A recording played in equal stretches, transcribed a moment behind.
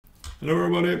Hello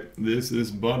everybody, this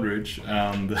is Budridge,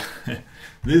 and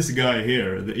this guy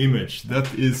here, the image,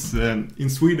 that is, in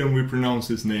Sweden we pronounce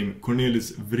his name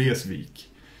Cornelis Vreeswijk,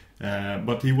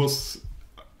 but he was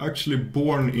actually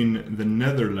born in the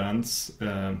Netherlands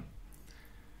a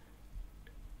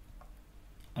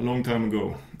long time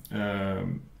ago,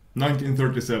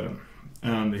 1937,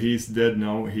 and he's dead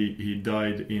now. He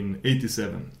died in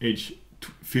 87, age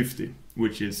 50,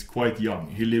 which is quite young.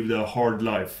 He lived a hard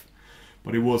life.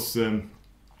 But he was, and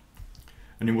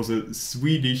he was a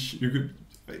Swedish.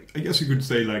 I guess you could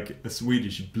say like a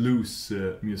Swedish blues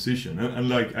musician, and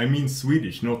like I mean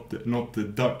Swedish, not the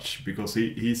Dutch, because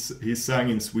he sang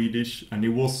in Swedish, and he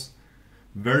was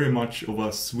very much of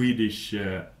a Swedish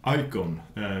icon.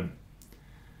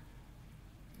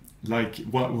 Like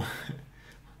what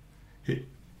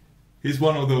he's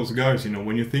one of those guys, you know.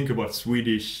 When you think about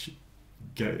Swedish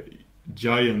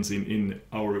giants in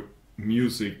our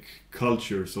music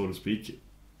culture, so to speak,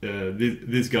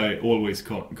 this guy always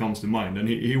comes to mind, and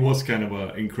he was kind of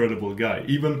an incredible guy.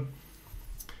 Even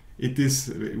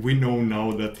we know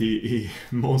now that he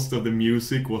most of the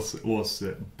music was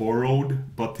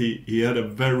borrowed, but he had a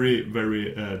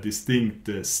very distinct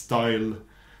style,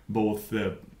 both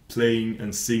playing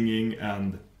and singing,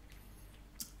 and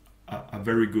a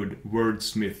very good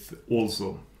wordsmith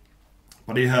also.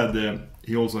 But he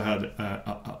also had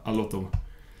a lot of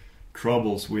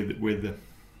troubles with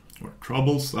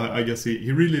troubles. I guess he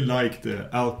really liked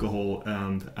alcohol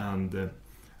and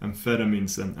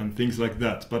amphetamines and things like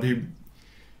that. But he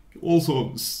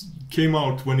also came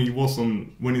out when he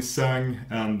sang,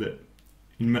 and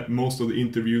in most of the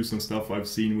interviews and stuff I've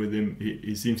seen with him,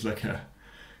 he seems like a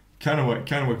kind of a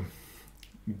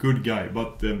good guy,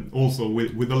 but also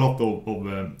with a lot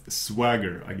of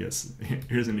swagger, I guess.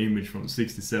 Here's an image from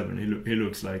 '67. He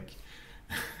looks like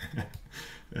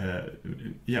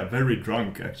very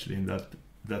drunk actually in that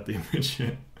image.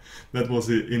 That was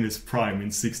in his prime in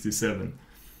 '67,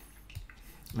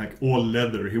 like all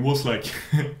leather. He was like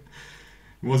he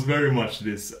was very much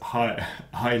this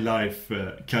high life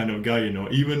kind of guy, you know,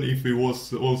 even if he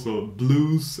was also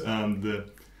blues and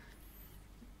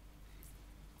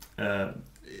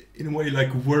in a way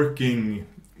like working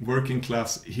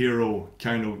class hero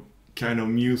kind of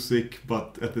music,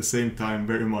 but at the same time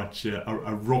very much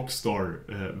a rock star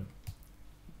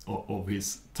of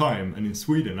his time. And in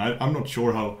Sweden, I'm not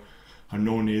sure how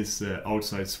known he is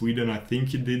outside Sweden. I think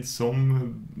he did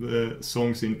some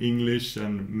songs in English,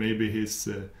 and maybe his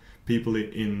people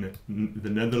in the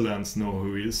Netherlands know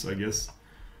who he is, I guess.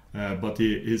 But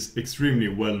he is extremely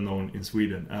well known in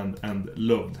Sweden and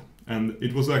loved. And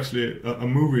it was actually a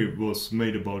movie was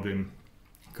made about him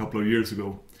a couple of years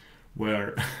ago,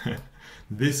 where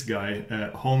this guy,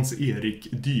 Hans-Erik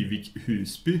Dyvik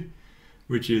Husby,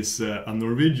 which is a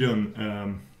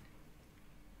Norwegian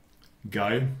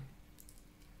guy,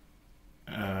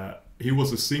 he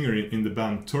was a singer in the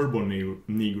band Turbo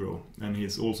Negro, and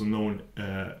he's also known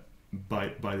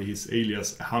by his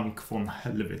alias Hank von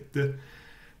Helvete,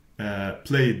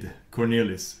 played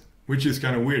Cornelis, which is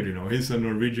kind of weird, you know. He's a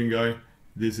Norwegian guy,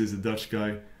 this is a Dutch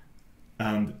guy,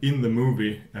 and in the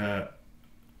movie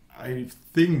I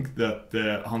think that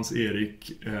Hans-Erik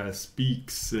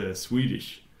speaks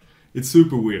Swedish. It's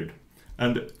super weird.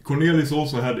 And Cornelis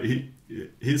also had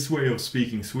his way of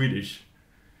speaking Swedish.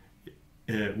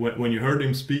 When you heard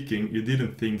him speaking, you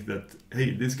didn't think that,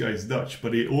 hey, this guy is Dutch.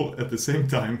 But at the same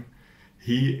time,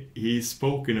 he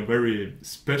spoke in a very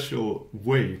special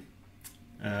way,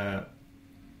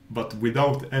 but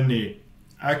without any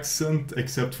accent,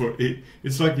 except for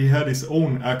it's like he had his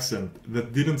own accent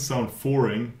that didn't sound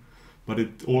foreign, but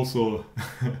it also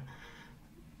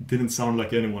didn't sound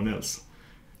like anyone else.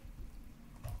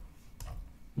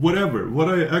 Whatever, what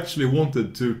I actually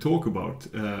wanted to talk about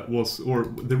or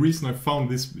the reason I found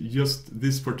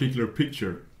this particular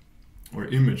picture or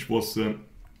image was, I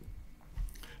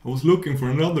was looking for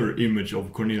another image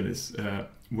of Cornelis,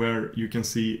 where you can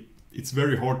see, it's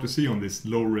very hard to see on this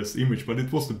low-res image, but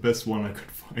it was the best one I could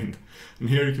find. And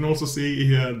here you can also see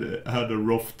he had a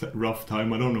rough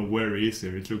time. I don't know where he is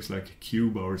here. It looks like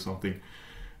Cuba or something.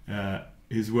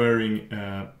 He's wearing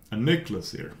a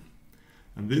necklace here.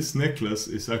 And this necklace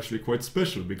is actually quite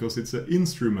special because it's an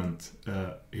instrument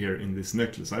here in this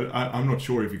necklace. I'm not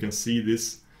sure if you can see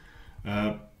this.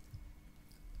 And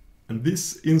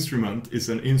this instrument is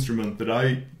an instrument that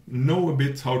I know a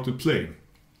bit how to play.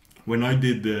 When I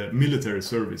did the military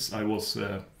service,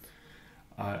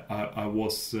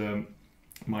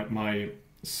 my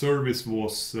service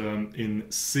was in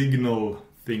signal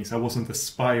things. I wasn't a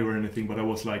spy or anything, but I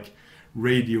was like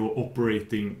radio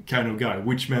operating kind of guy,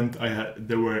 which meant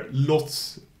there were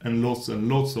lots and lots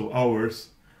of hours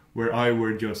where I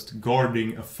were just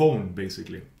guarding a phone,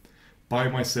 basically, by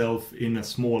myself in a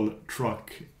small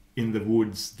truck in the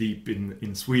woods deep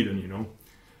in Sweden, you know.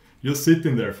 Just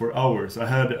sitting there for hours.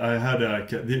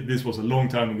 This was a long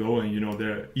time ago, and you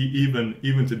know,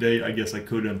 even today, I guess I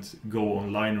couldn't go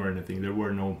online or anything. There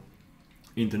were no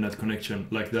internet connection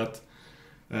like that.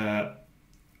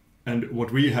 And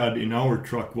what we had in our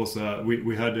truck was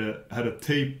we had a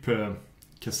tape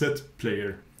cassette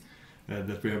player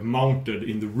that we have mounted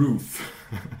in the roof,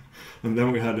 and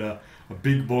then we had a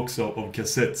big box of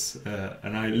cassettes,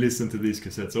 and I listened to these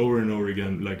cassettes over and over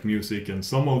again, like music, and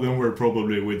some of them were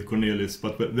probably with Cornelis,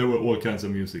 but there were all kinds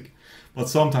of music. But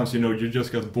sometimes, you know, you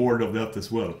just got bored of that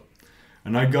as well.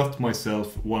 And I got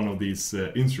myself one of these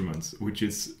instruments, which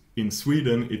is, in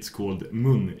Sweden, it's called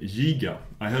mungiga.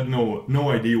 I had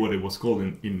no idea what it was called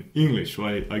in English, so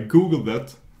I googled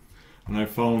that, and I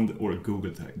found, or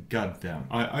googled that, goddamn,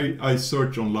 I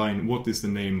searched online what is the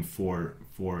name for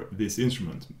this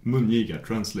instrument. Mungiga,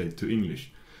 translate to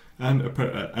English, and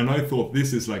I thought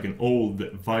this is like an old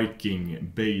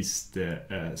Viking-based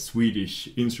Swedish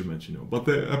instrument, you know. But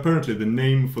apparently the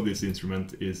name for this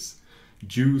instrument is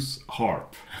Jews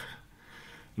harp.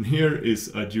 And here is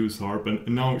a Jews harp, and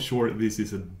now sure, this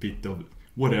is a bit of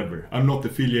whatever. I'm not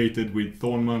affiliated with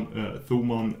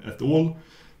Thomann at all,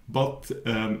 but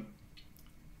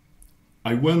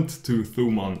I went to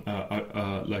Thomann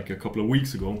like a couple of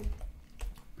weeks ago,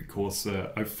 because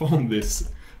I found this.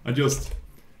 Maybe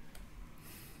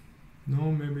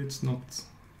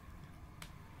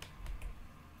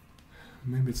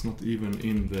it's not even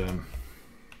in the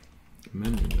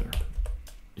menu there.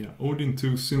 Yeah, Odin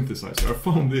 2 synthesizer. I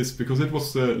found this because it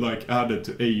was like added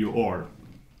to AUR.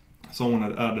 Someone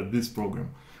had added this program,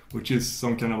 which is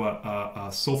some kind of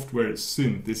a software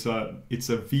synth. It's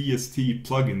a VST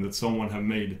plugin that someone have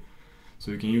made,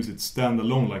 so you can use it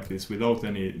standalone like this without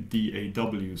any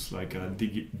DAWs, like a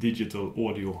digital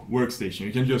audio workstation.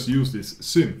 You can just use this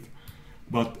synth.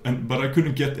 But I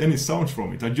couldn't get any sounds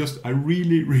from it. I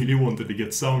really wanted to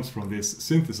get sounds from this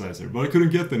synthesizer, but I couldn't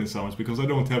get any sounds because I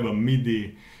don't have a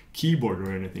MIDI keyboard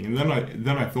or anything. And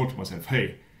then I thought to myself,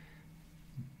 hey,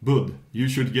 Bud, you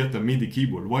should get a MIDI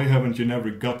keyboard. Why haven't you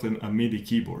never gotten a MIDI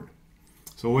keyboard?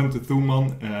 So I went to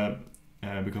Thomann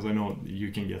because I know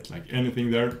you can get like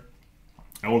anything there.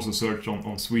 I also searched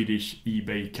on Swedish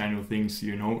eBay kind of things,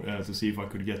 you know, to see if I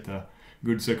could get a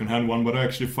good second-hand one, but I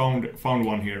actually found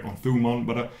one here on Thomann.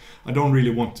 But I don't really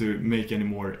want to make any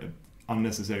more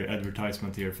unnecessary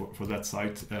advertisement here for that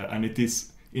site, and it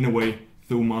is, in a way,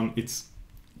 Thomann, it's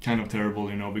kind of terrible,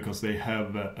 you know, because they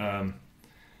have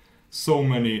so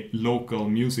many local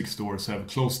music stores have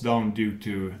closed down due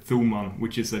to Thomann,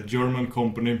 which is a German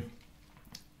company,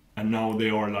 and now they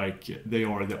are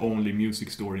the only music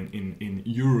store in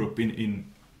Europe in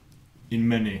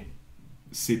many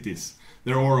cities.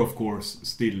 There are, of course,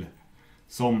 still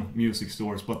some music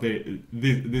stores, but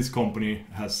this company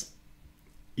has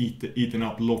eaten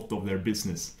up a lot of their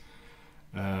business,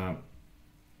 and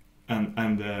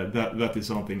that is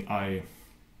something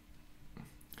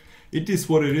it is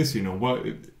what it is, you know. Well,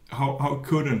 how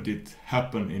couldn't it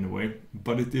happen in a way?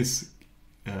 But it is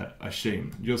a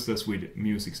shame, just as with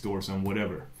music stores and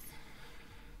whatever.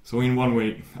 So in one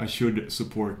way, I should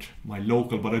support my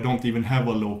local, but I don't even have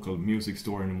a local music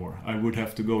store anymore. I would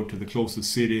have to go to the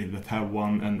closest city that have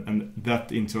one, and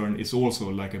that in turn is also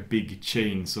like a big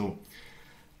chain. So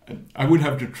I would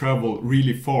have to travel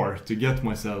really far to get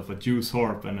myself a Jews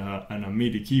harp and a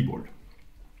MIDI keyboard.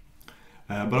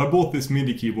 But I bought this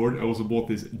MIDI keyboard. I also bought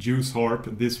this Jews harp,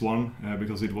 this one,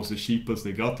 because it was the cheapest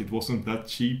they got. It wasn't that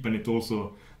cheap, and it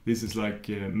also, this is like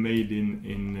made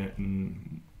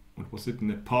in what was it,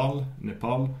 Nepal.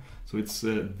 So it's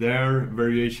their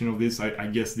variation of this. I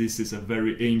guess this is a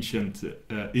very ancient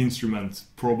instrument,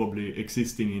 probably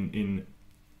existing in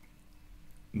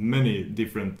many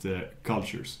different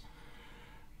cultures,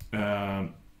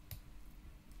 and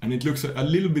it looks a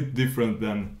little bit different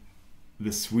than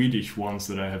the Swedish ones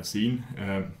that I have seen.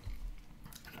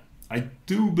 I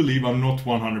do believe, I'm not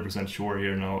 100% sure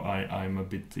here now, I'm a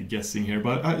bit guessing here,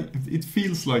 but it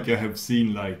feels like I have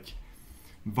seen like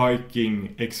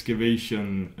Viking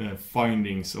excavation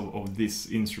findings of this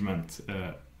instrument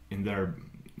in their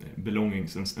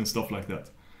belongings and stuff like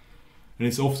that. And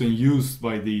it's often used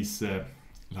by these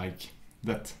like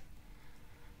that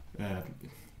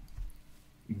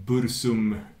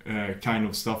Bursum kind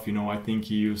of stuff, you know. I think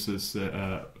he uses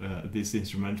this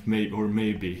instrument,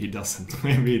 maybe he doesn't,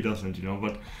 maybe he doesn't, you know,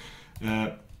 but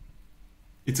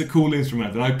it's a cool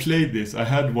instrument, and I played this. I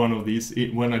had one of these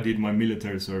when I did my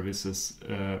military services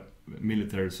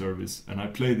military service, and I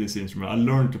played this instrument. I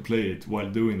learned to play it while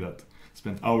doing that.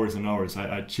 Spent hours and hours.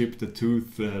 I chipped a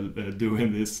tooth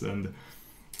doing this, and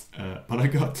but I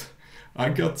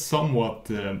got somewhat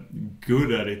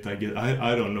good at it.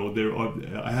 I don't know.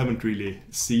 I haven't really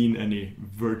seen any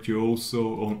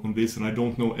virtuoso on this, and I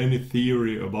don't know any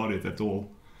theory about it at all.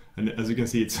 And as you can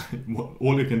see, it's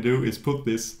all you can do is put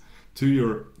this to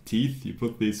your teeth. You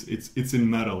put this. It's in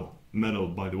metal,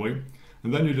 by the way,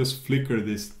 and then you just flicker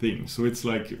this thing. So it's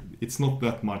like it's not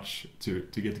that much to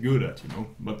get good at, you know.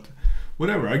 But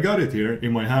whatever. I got it here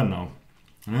in my hand now.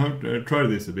 I have to try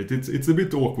this a bit. It's a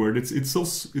bit awkward.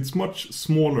 It's much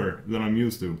smaller than I'm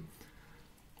used to.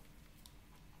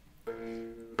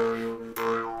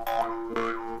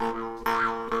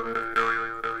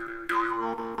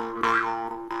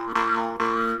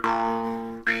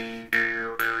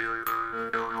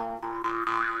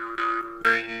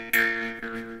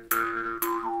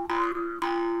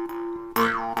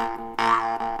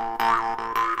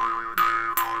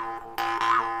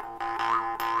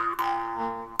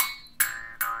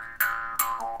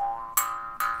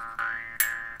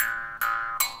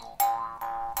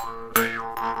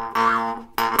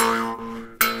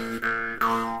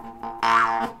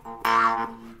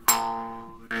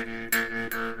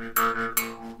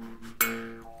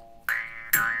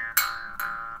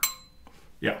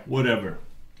 Yeah, whatever.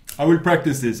 I will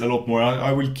practice this a lot more.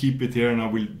 I will keep it here, and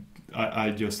I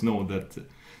just know that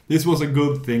this was a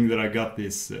good thing that I got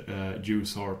this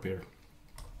Jews harp here.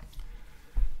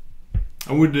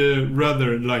 I would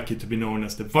rather like it to be known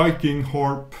as the Viking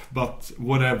harp, but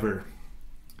whatever.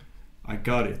 I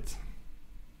got it.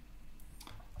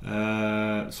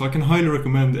 So I can highly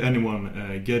recommend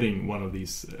anyone getting one of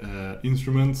these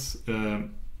instruments,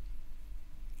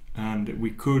 and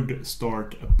we could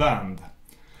start a band.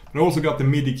 But I also got the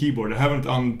MIDI keyboard. I haven't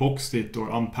unboxed it or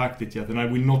unpacked it yet, and I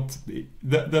will not.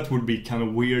 That would be kind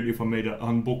of weird if I made an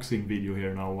unboxing video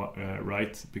here now,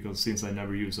 right? Because since I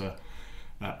never use a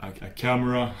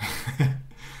camera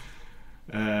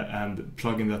and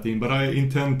plugging that in, but I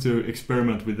intend to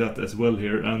experiment with that as well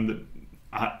here, and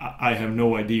I have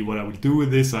no idea what I will do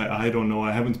with this. I don't know.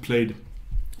 I haven't played.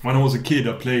 When I was a kid,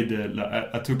 I played.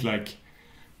 I took like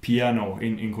piano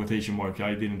in quotation mark.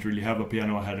 I didn't really have a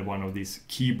piano. I had one of these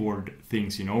keyboard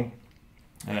things, you know,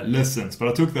 lessons. But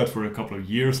I took that for a couple of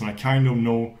years, and I kind of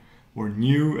know, or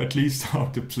knew at least, how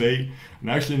to play, and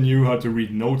I actually knew how to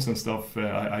read notes and stuff.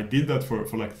 I did that for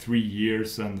like 3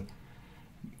 years, and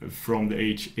from the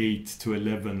age 8 to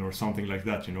 11 or something like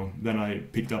that, you know. Then I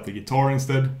picked up the guitar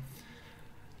instead.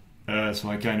 So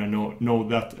I kind of know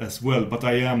that as well, but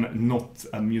I am not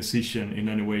a musician in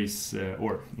any ways,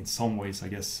 or in some ways I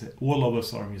guess all of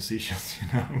us are musicians, you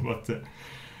know, but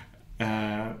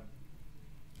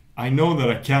I know that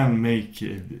I can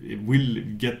will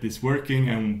get this working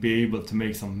and be able to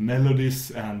make some melodies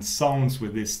and sounds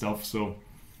with this stuff. So,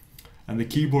 and the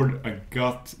keyboard I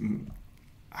got,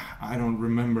 I don't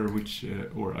remember which,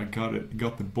 or I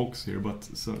got the box here, but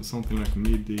something like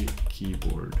MIDI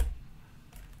keyboard.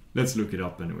 Let's look it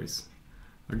up anyways.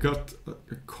 I got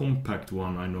a compact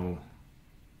one, I know.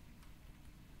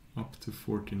 Up to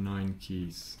 49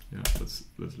 keys. Yeah, let's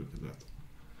look at that.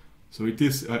 So it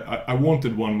is, I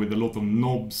wanted one with a lot of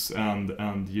knobs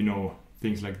and you know,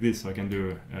 things like this. So I can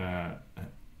do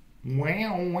yeah,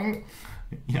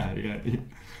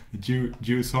 the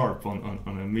Jews harp on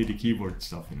a MIDI keyboard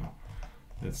stuff, you know.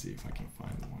 Let's see if I can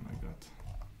find one like that.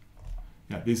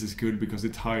 Yeah, this is good because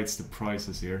it hides the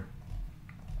prices here.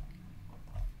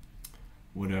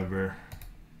 Whatever.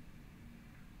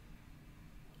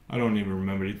 I don't even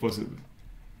remember. It was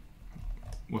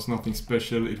nothing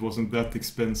special. It wasn't that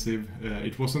expensive.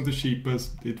 It wasn't the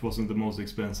cheapest. It wasn't the most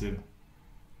expensive.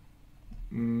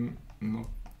 No.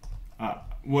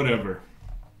 Whatever.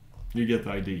 You get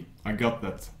the idea. I got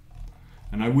that.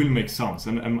 And I will make sounds.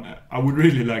 And I would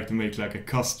really like to make like a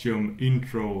custom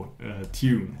intro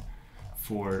tune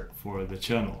for the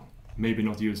channel. Maybe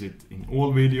not use it in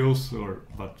all videos,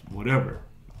 but whatever.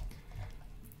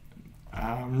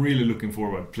 I'm really looking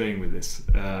forward playing with this.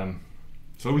 So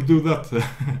I will do that.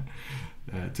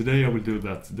 Today I will do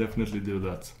that. Definitely do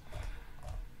that.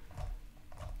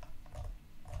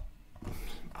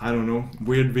 I don't know.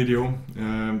 Weird video.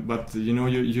 But you know,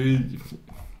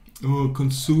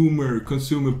 consumer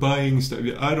buying stuff.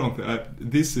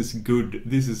 This is good.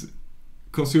 This is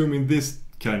consuming this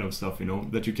kind of stuff, you know,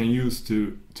 that you can use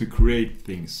to create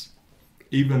things,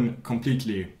 even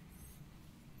completely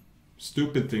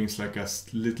stupid things like a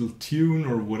little tune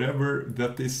or whatever.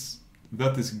 That is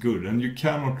good, and you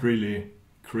cannot really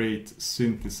create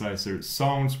synthesizer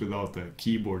sounds without a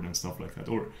keyboard and stuff like that.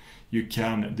 Or you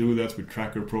can do that with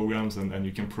tracker programs, and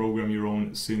you can program your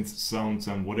own synth sounds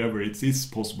and whatever. It is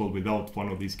possible without one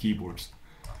of these keyboards.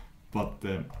 But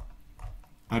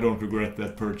I don't regret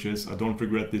that purchase. I don't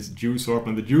regret this Juice Harp,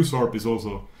 and the Juice Harp is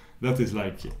also, that is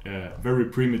like very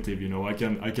primitive, you know. I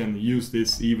can use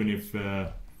this even if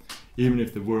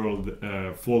the world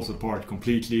falls apart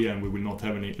completely and we will not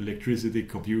have any electricity,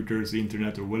 computers,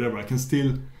 internet or whatever. I can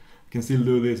still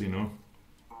do this, you know.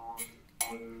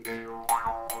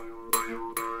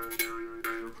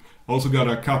 Also got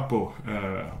a capo,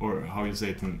 or how you say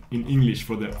it in English,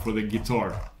 for the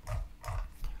guitar.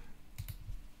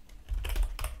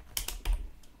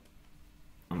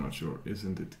 I'm not sure,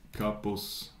 isn't it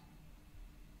capos?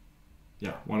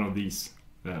 Yeah, one of these.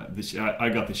 I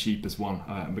got the cheapest one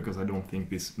because I don't think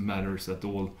this matters at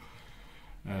all.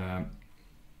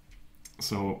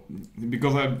 So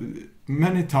because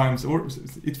many times, or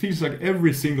it feels like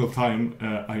every single time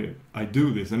I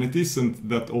do this, and it isn't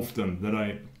that often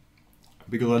that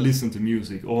because I listen to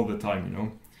music all the time, you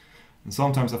know, and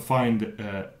sometimes I find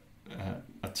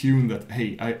a tune that,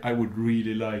 hey, I would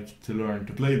really like to learn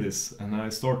to play this, and I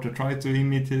start to try to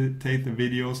imitate the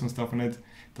videos and stuff, and it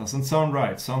doesn't sound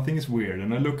right. Something is weird,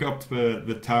 and I look up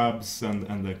the tabs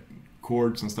and the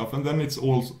chords and stuff, and then it's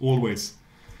always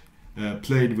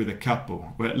played with a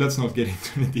capo. Well, let's not get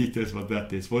into the details what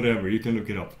that is. Whatever, you can look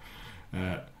it up.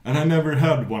 And I never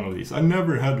had one of these. I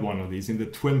never had one of these in the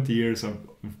 20 years I've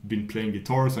been playing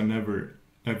guitars. I never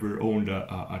ever owned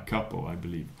a capo, I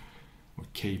believe, or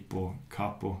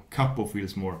capo. Capo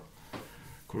feels more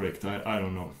correct. I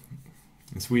don't know.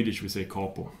 In Swedish we say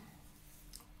capo.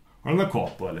 Har den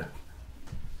capo eller?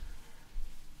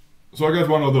 So I got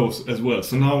one of those as well.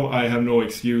 So now I have no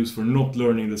excuse for not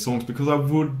learning the songs, because I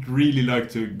would really like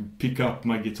to pick up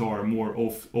my guitar more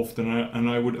often, and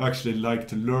I would actually like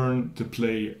to learn to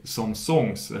play some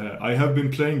songs. I have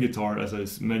been playing guitar, as I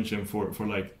mentioned, for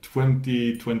like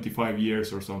 25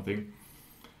 years or something.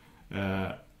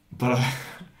 But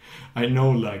I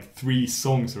know like 3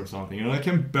 songs or something, and I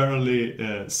can barely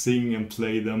sing and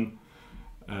play them.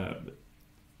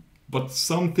 But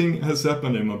something has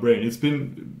happened in my brain. It's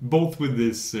been both with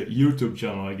this YouTube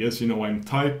channel, I guess. You know, I'm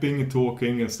typing and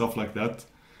talking and stuff like that.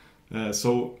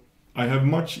 So I have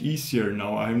much easier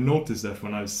now. I have noticed that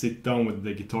when I sit down with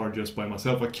the guitar just by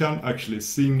myself, I can actually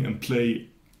sing and play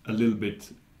a little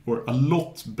bit, or a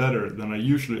lot better than I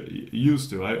usually used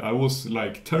to. I was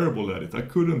like terrible at it. I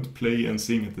couldn't play and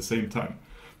sing at the same time.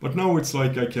 But now it's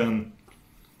like I can...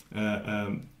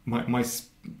 my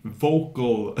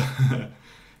vocal...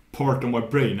 part of my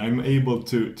brain, I'm able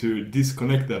to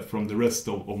disconnect that from the rest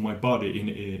of my body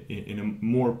in a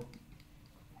more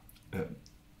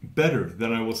better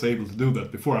than I was able to do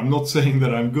that before. I'm not saying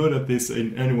that I'm good at this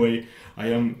in any way. I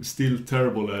am still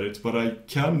terrible at it, but I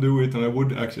can do it, and I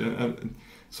would actually...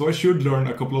 so I should learn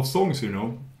a couple of songs, you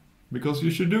know, because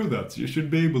you should do that. You should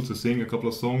be able to sing a couple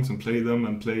of songs and play them,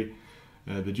 and play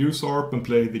the Juice Harp and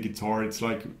play the guitar. It's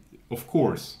like, of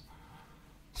course.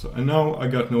 So, and now I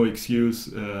got no excuse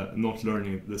not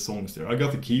learning the songs there. I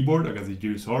got the keyboard, I got the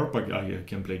Juice Harp, I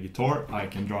can play guitar, I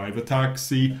can drive a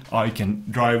taxi, I can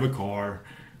drive a car.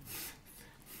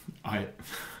 How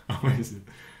is it?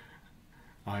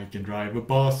 I can drive a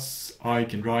bus, I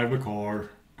can drive a car.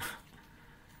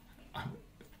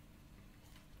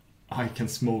 I can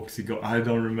smoke cigar. I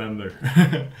don't remember.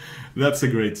 That's a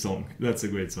great song. That's a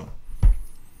great song.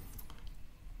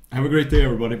 Have a great day,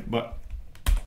 everybody. Bye.